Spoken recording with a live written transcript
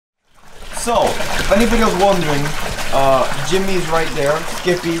So, if anybody's wondering, Jimmy's right there,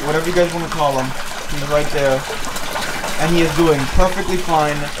 Skippy, whatever you guys want to call him, he's right there, and he is doing perfectly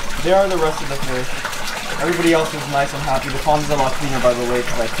fine. There are the rest of the fish. Everybody else is nice and happy. The pond's a lot cleaner, by the way,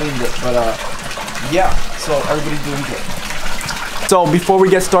 because I cleaned it, but yeah, so everybody's doing good. So before we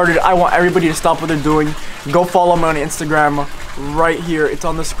get started, I want everybody to stop what they're doing. Go follow me on Instagram right here. It's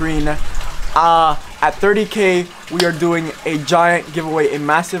on the screen. At 30K, we are doing a giant giveaway, a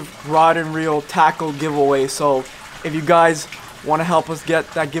massive rod and reel tackle giveaway. So if you guys want to help us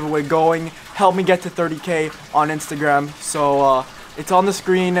get that giveaway going, help me get to 30K on Instagram. So it's on the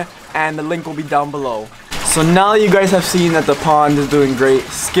screen and the link will be down below. So now that you guys have seen that the pond is doing great,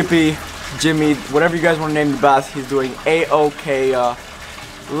 Skippy, Jimmy, whatever you guys want to name the bass, he's doing a-okay.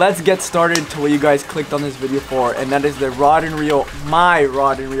 Let's get started to what you guys clicked on this video for, and that is the rod and reel, my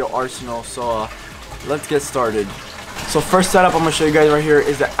rod and reel arsenal. So let's get started. So first setup I'm going to show you guys right here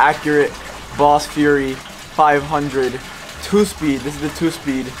is the Accurate Boss Fury 500 2-speed. This is the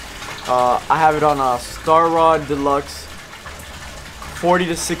 2-speed. I have it on a Star Rod Deluxe 40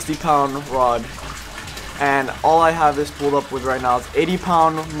 to 60 pound rod, and all I have this pulled up with right now is 80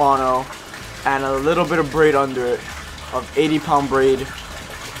 pound mono and a little bit of braid under it of 80 pound braid.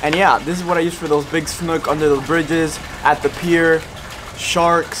 And yeah, this is what I use for those big snook under the bridges, at the pier,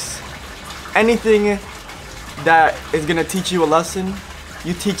 sharks, anything that is gonna teach you a lesson,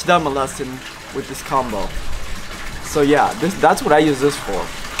 you teach them a lesson with this combo. So yeah, that's what I use this for.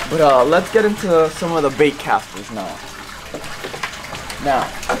 But let's get into some of the bait casters now. Now,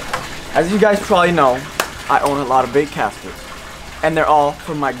 as you guys probably know, I own a lot of bait casters, and they're all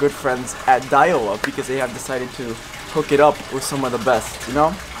from my good friends at Diawa because they have decided to hook it up with some of the best, you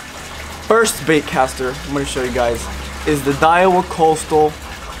know? First bait caster I'm going to show you guys is the Diawa Coastal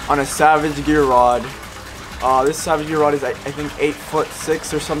on a Savage Gear rod. This Savage Gear rod is I think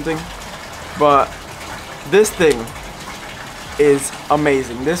 8'6" or something, but this thing is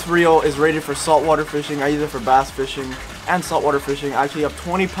amazing. This reel is rated for saltwater fishing. I use it for bass fishing and saltwater fishing. I actually have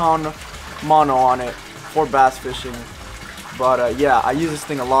 20 pound mono on it for bass fishing. But yeah, I use this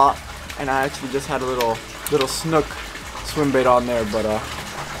thing a lot, and I actually just had a little snook swim bait on there. But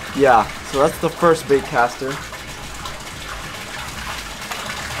yeah, so that's the first bait caster.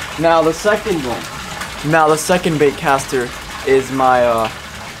 Now the second bait caster is my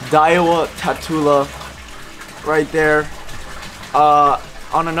Diawa Tatula right there,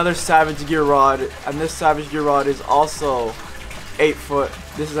 on another Savage Gear rod, and this Savage Gear rod is also 8 foot.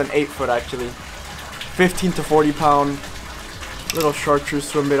 This is an 8 foot actually, 15 to 40 pound little chartreuse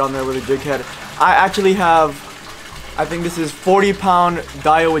swim bait on there with a jig head. I actually have, I think this is 40 pound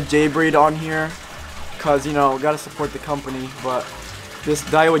Daiwa J-braid on here, cause you know, gotta support the company. But this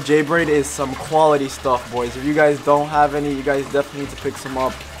Daiwa J-braid is some quality stuff, boys. If you guys don't have any, you guys definitely need to pick some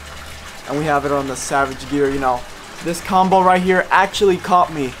up. And we have it on the Savage Gear. You know, this combo right here actually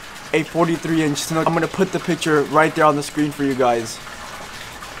caught me a 43-inch snook. I'm gonna put the picture right there on the screen for you guys.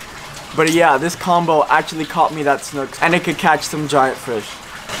 But yeah, this combo actually caught me that snook, and it could catch some giant fish.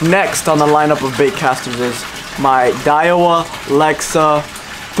 Next on the lineup of bait casters is my Diawa Lexa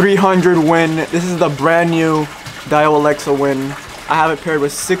 300 Win. This is the brand new Diawa Lexa Win. I have it paired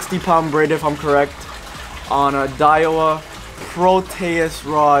with 60 pound braid, if I'm correct, on a Diawa Proteus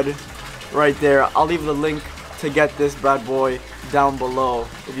rod right there. I'll leave the link to get this bad boy down below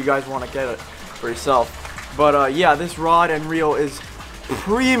if you guys want to get it for yourself. But yeah, this rod and reel is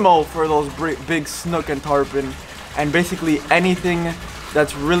primo for those big snook and tarpon, and basically anything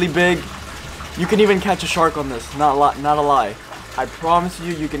that's really big. You can even catch a shark on this, not a lie. I promise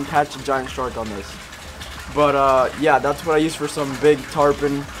you, you can catch a giant shark on this. But yeah, that's what I use for some big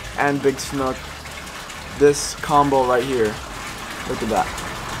tarpon and big snook. This combo right here, look at that,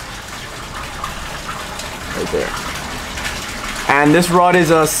 right there. And this rod is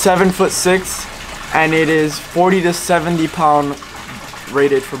a 7'6", and it is 40 to 70 pound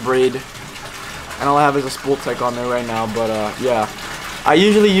rated for braid, and all I have is a spool tech on there right now. But yeah, I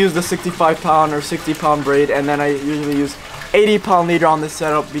usually use the 65 pound or 60 pound braid, and then I usually use 80 pound leader on this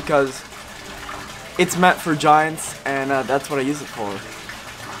setup because it's meant for giants, and that's what I use it for.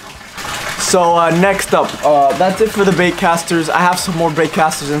 So next up, that's it for the bait casters. I have some more bait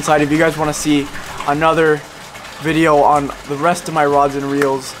casters inside. If you guys want to see another video on the rest of my rods and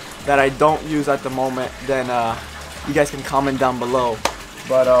reels that I don't use at the moment, then you guys can comment down below.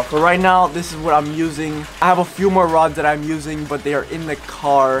 But for right now, this is what I'm using. I have a few more rods that I'm using, but they are in the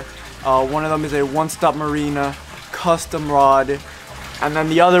car. One of them is a One Stop Marina custom rod, and then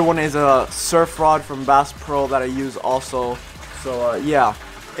the other one is a surf rod from Bass Pro that I use also. So yeah,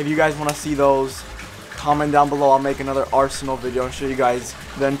 if you guys want to see those, comment down below. I'll make another arsenal video and show you guys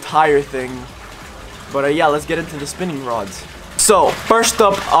the entire thing. But yeah, let's get into the spinning rods. So first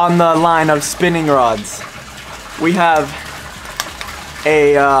up on the line of spinning rods, we have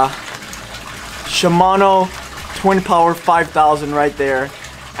a Shimano Twin Power 5000 right there,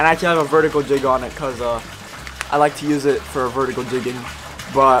 and I actually have a vertical jig on it because I like to use it for vertical jigging.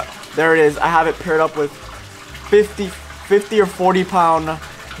 But there it is. I have it paired up with 50 or 40 pound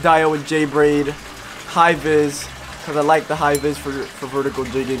Diawa J braid high vis because I like the high vis for vertical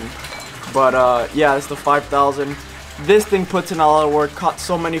jigging. But yeah, it's the 5000. This thing puts in a lot of work. Caught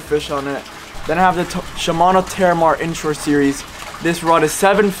so many fish on it. Then I have the Shimano Terramar Inshore series. This rod is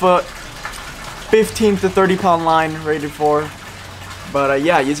 7 foot, 15 to 30 pound line rated for. But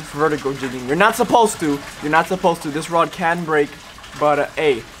yeah, use it for vertical jigging. You're not supposed to. You're not supposed to. This rod can break, but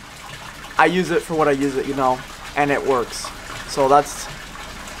hey, I use it for what I use it, you know, and it works. So that's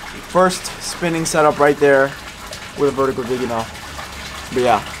first spinning setup right there with a vertical jig, you know. But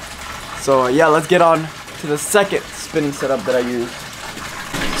yeah, so yeah, let's get on to the second spinning setup that I use.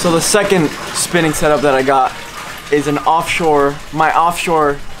 So the second spinning setup that I got is an offshore, my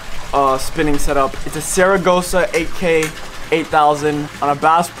offshore spinning setup. It's a Saragossa 8K 8000 on a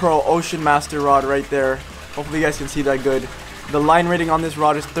Bass Pro Ocean Master rod right there. Hopefully you guys can see that good. The line rating on this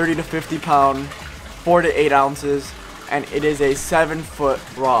rod is 30 to 50 pound, 4 to 8 ounces, and it is a 7 foot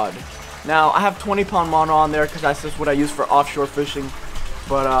rod. Now I have 20 pound mono on there because that's just what I use for offshore fishing.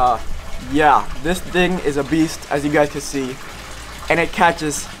 But yeah, this thing is a beast, as you guys can see, and it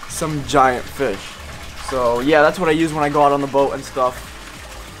catches some giant fish. So yeah, that's what I use when I go out on the boat and stuff.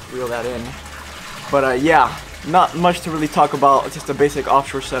 Reel that in. But yeah, not much to really talk about. It's just a basic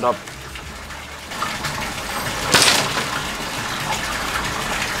offshore setup.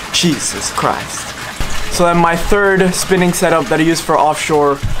 Jesus Christ. So then my third spinning setup that I use for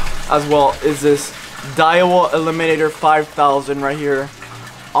offshore as well is this Diawa Eliminator 5000 right here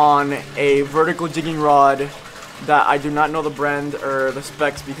on a vertical jigging rod that I do not know the brand or the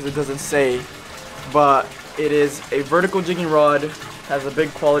specs because it doesn't say, but it is a vertical jigging rod, has a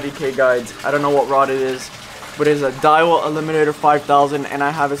big quality K guides. I don't know what rod it is, but it is a Diawa Eliminator 5000, and I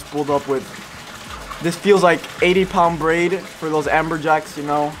have it spooled up with, this feels like 80 pound braid for those amberjacks, you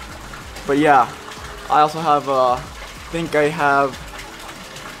know. But yeah, I also have I think I have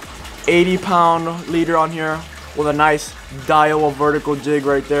 80 pound leader on here with a nice Diawa vertical jig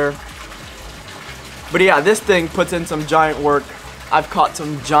right there. But yeah, this thing puts in some giant work. I've caught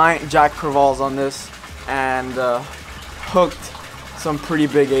some giant jack crevalles on this and hooked some pretty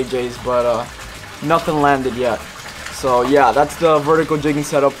big AJs, but nothing landed yet. So yeah, that's the vertical jigging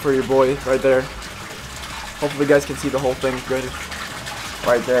setup for your boy right there. Hopefully you guys can see the whole thing good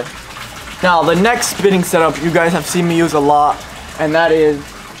right there. Now the next spinning setup you guys have seen me use a lot, and that is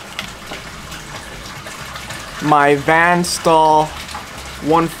my Van Staal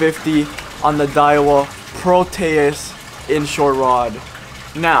 150 on the Diawa Proteus inshore rod.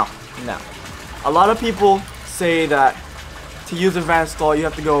 Now, a lot of people say that to use a Van Staal you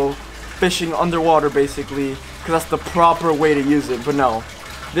have to go fishing underwater basically, because that's the proper way to use it. But no,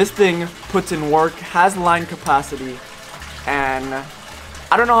 this thing puts in work, has line capacity, and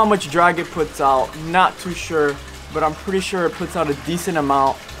I don't know how much drag it puts out, not too sure, but I'm pretty sure it puts out a decent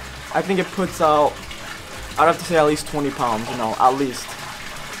amount. I think it puts out, I'd have to say at least 20 pounds, you know, at least.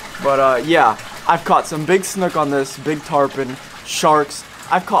 But yeah, I've caught some big snook on this, big tarpon, sharks.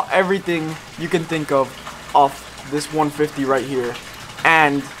 I've caught everything you can think of off this 150 right here,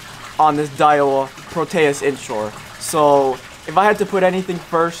 and on this Diawa Proteus inshore. So if I had to put anything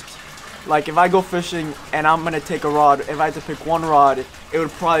first, like if I go fishing and I'm gonna take a rod, if I had to pick one rod, it would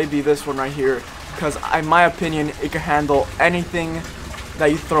probably be this one right here, because in my opinion it can handle anything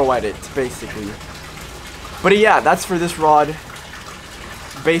that you throw at it basically. But yeah, that's for this rod.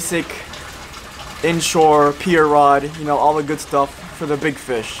 Basic inshore pier rod, you know, all the good stuff for the big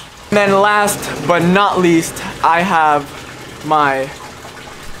fish. And then last but not least, I have my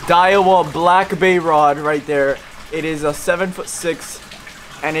Diawa Black Bay rod right there. It is a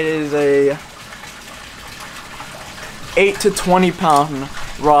 7'6", and it is a 8 to 20 pound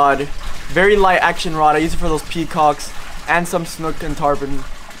rod. Very light action rod. I use it for those peacocks and some snook and tarpon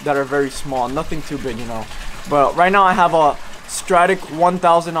that are very small. Nothing too big, you know. But right now I have a Stratic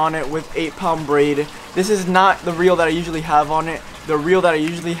 1000 on it with 8 pound braid. This is not the reel that I usually have on it. The reel that I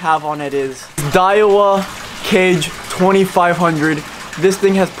usually have on it is Diawa Cage 2500. This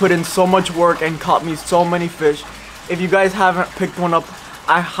thing has put in so much work and caught me so many fish. If you guys haven't picked one up,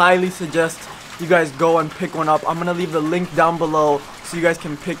 I highly suggest you guys go and pick one up. I'm gonna leave the link down below so you guys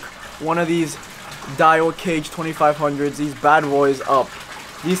can pick one of these Diawa Cage 2500s, these bad boys up.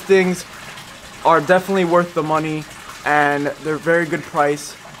 These things are definitely worth the money, and they're very good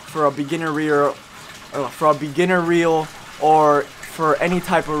price for a beginner reel, or for any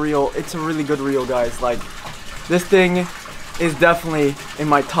type of reel. It's a really good reel, guys. Like, this thing is definitely in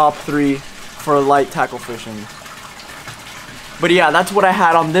my top 3 for light tackle fishing. But yeah, that's what I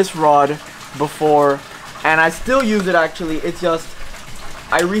had on this rod before, and I still use it actually. It's just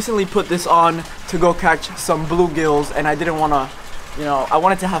I recently put this on to go catch some bluegills, and I didn't want to, you know, I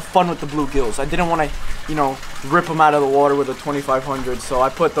wanted to have fun with the bluegills. I didn't want to, you know, rip them out of the water with a 2500, so I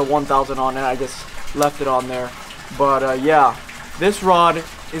put the 1000 on and I just left it on there. But yeah, this rod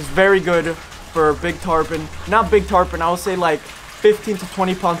is very good for big tarpon. Not big tarpon, I would say like 15 to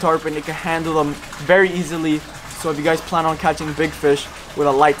 20 pound tarpon. It can handle them very easily. So if you guys plan on catching big fish with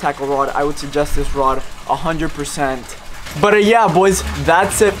a light tackle rod, I would suggest this rod 100%. But yeah, boys,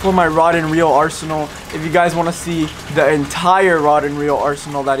 that's it for my rod and reel arsenal. If you guys want to see the entire rod and reel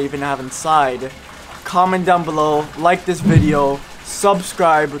arsenal that I even have inside, comment down below, like this video,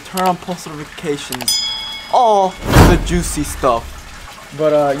 subscribe, turn on post notifications, all the juicy stuff.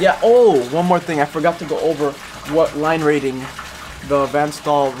 But yeah, oh, one more thing, I forgot to go over what line rating the Van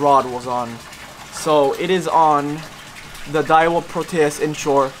Staal rod was on. So it is on the Diawa Proteus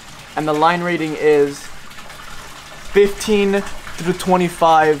inshore, and the line rating is 15 through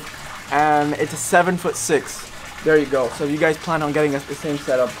 25, and it's a 7'6". There you go. So if you guys plan on getting us the same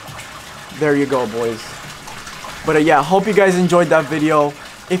setup, there you go, boys. But yeah, hope you guys enjoyed that video.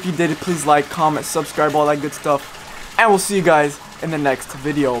 If you did, please like, comment, subscribe, all that good stuff, and we'll see you guys in the next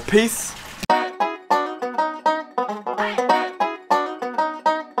video. Peace.